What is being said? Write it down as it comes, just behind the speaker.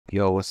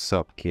Yo, what's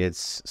up,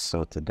 kids?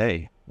 So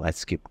today,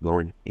 let's keep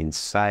going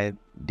inside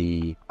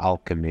the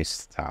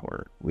alchemist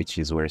tower, which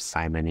is where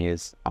Simon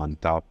is on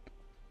top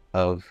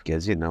of,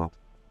 because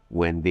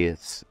when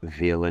these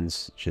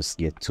villains just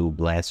get too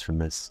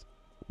blasphemous,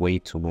 way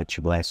too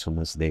much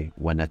blasphemous, they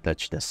wanna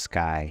touch the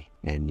sky,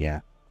 and yeah.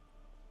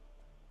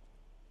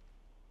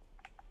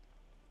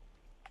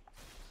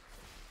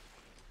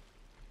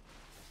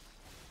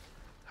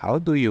 How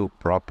do you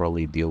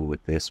properly deal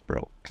with this,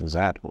 bro? Because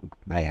I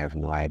have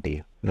no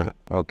idea.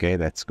 Okay,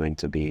 that's going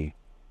to be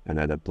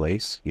another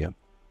place. Yep.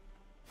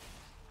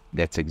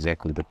 That's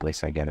exactly the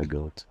place I gotta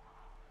go to.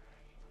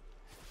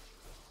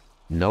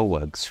 No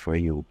hugs for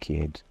you,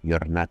 kid. You're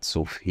not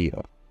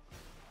Sophia.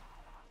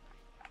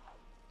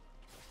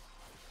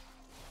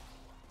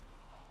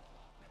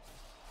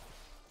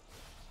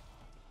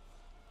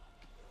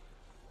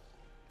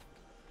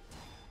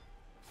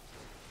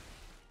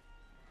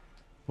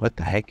 What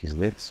the heck is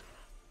this?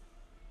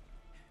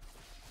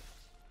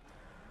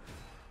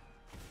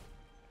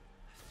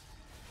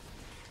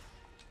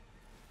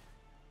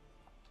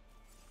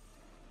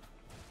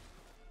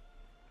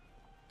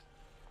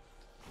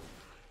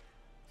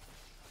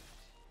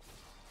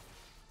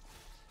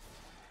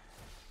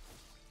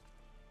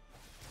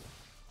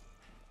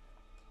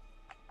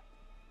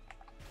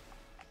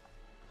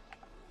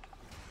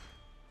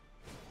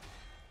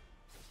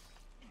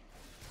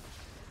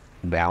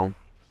 Down.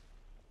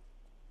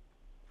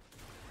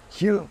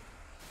 You.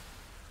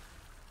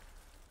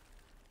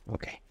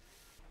 Okay.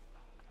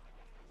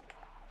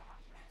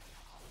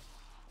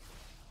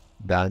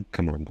 Done.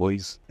 Come on,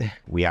 boys.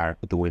 We are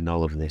doing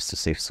all of this to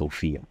save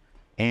Sophia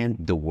and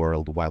the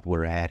world while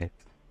we're at it,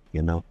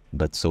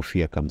 But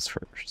Sophia comes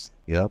first.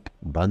 Yup.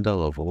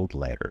 Bundle of old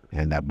leather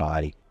and that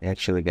body. I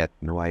actually got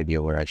no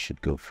idea where I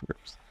should go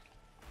first.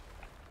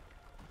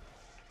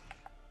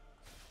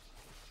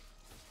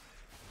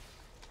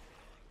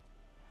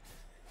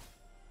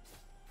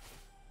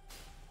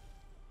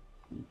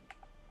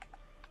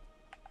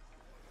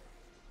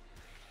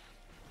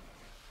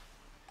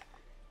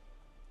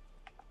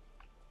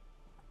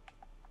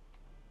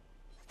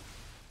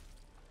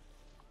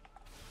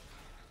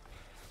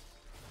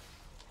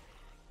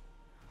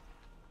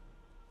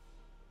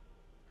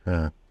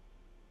 Huh.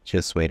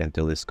 Just wait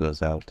until this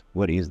goes out.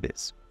 What is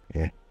this?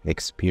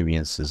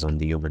 Experiences on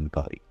the human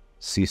body.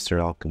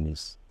 Sister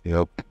Alchemist.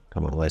 Yup.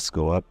 Come on, let's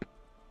go up.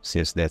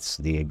 Since that's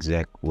the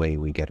exact way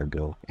we gotta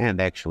go. And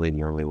actually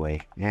the only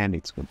way. And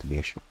it's going to be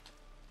a show.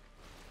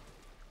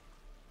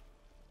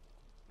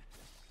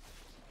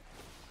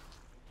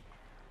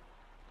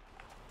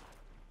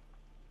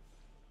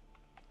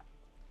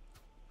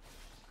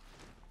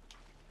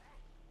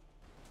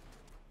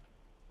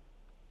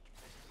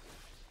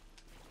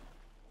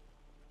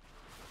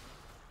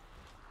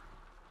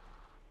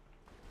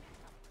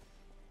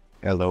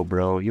 Hello,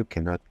 bro. You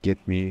cannot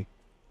get me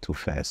too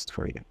fast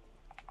for you.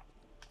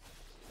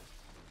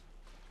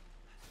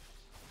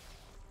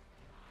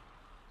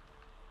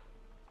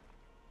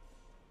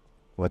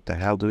 What the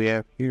hell do we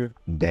have here?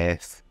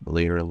 Death,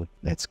 literally.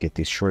 Let's get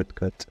this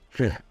shortcut.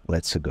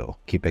 Let's go.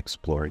 Keep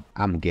exploring.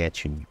 I'm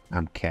getting you.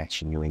 I'm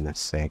catching you in a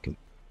second.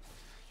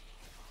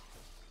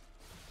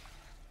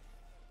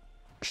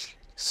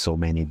 So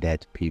many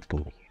dead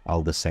people.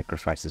 All the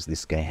sacrifices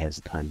this guy has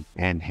done.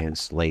 And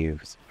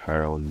enslaved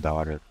her own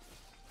daughter.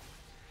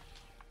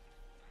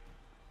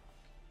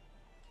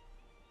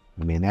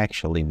 I mean,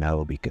 actually,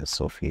 no, because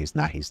Sophia is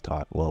not his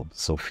daughter. Well,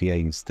 Sophia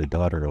is the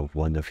daughter of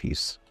one of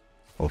his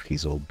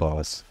old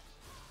boss.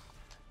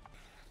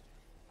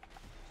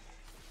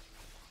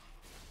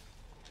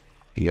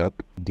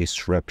 Yup,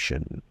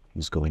 disruption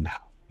is going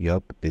now.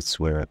 Yup, it's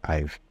where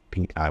I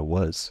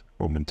was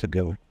a moment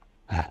ago.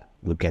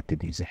 Look at the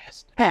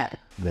disaster.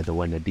 Another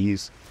one of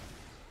these.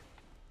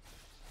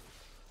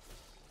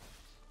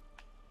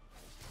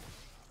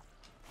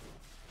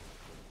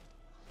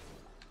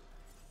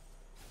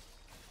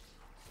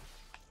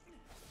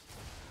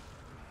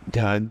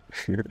 Done.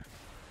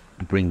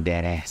 Bring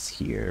that ass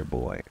here,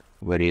 boy.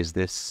 What is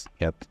this?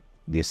 Yep,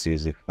 this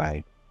is if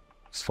I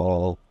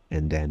fall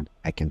and then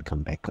I can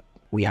come back up.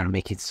 We are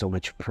making so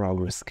much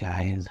progress,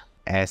 guys.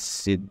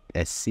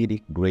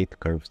 Acidic great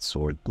curved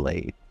sword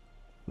blade.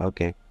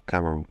 Okay,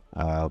 come on.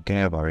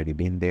 Okay, I've already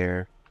been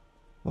there.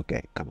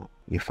 Okay, come on.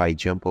 If I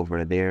jump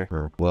over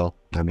there, well,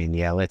 I mean,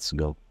 yeah, let's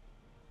go.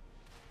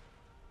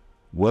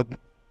 Whoop.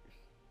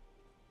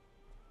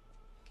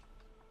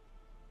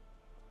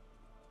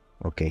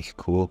 Okay,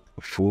 cool.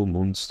 Full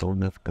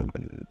moonstone of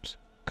confidence.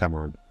 Come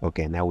on.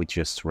 Okay, now we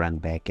just run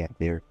back at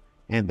there,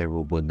 and there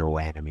will be no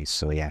enemies,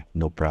 so yeah,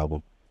 no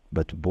problem.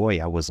 But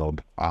boy, I was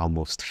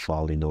almost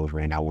falling over,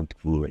 and I won't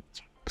do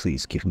it.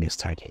 Please give me a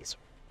stargazer.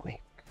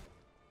 Quick.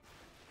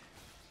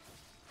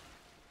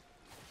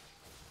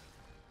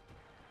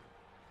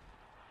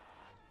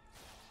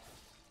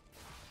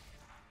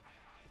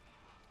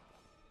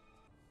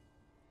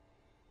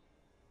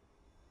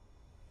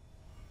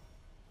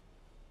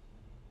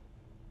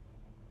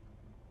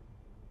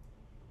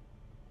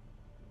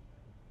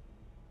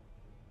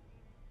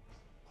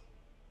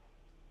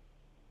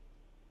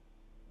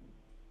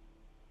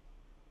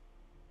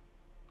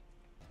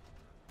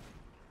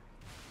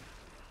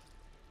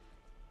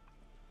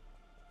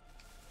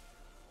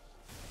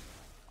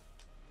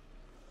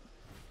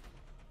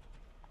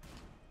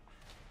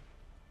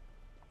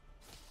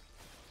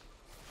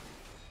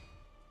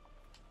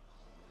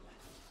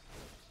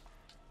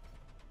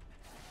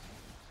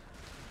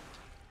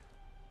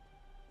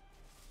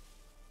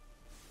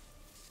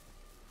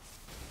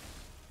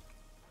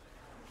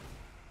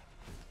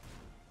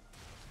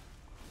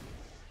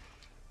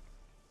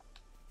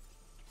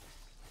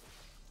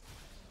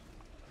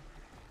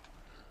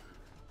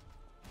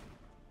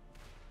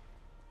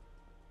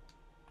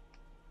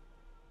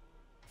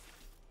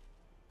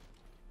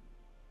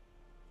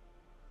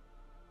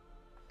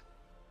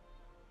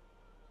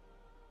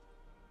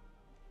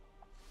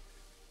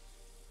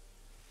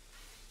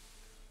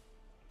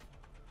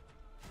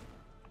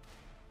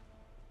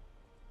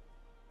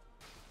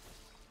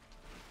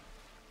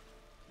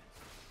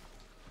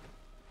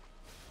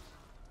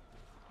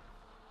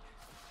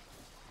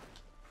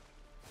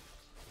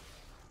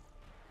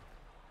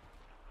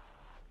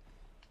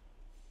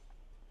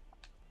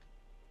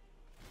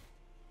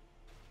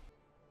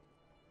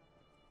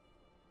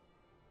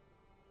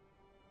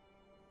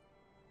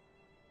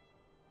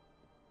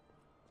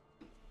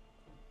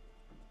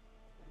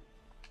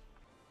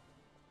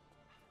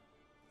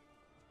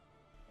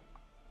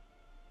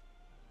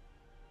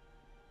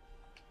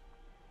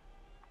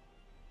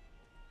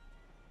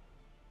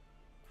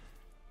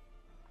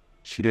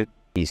 She did.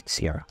 He's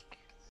Sierra.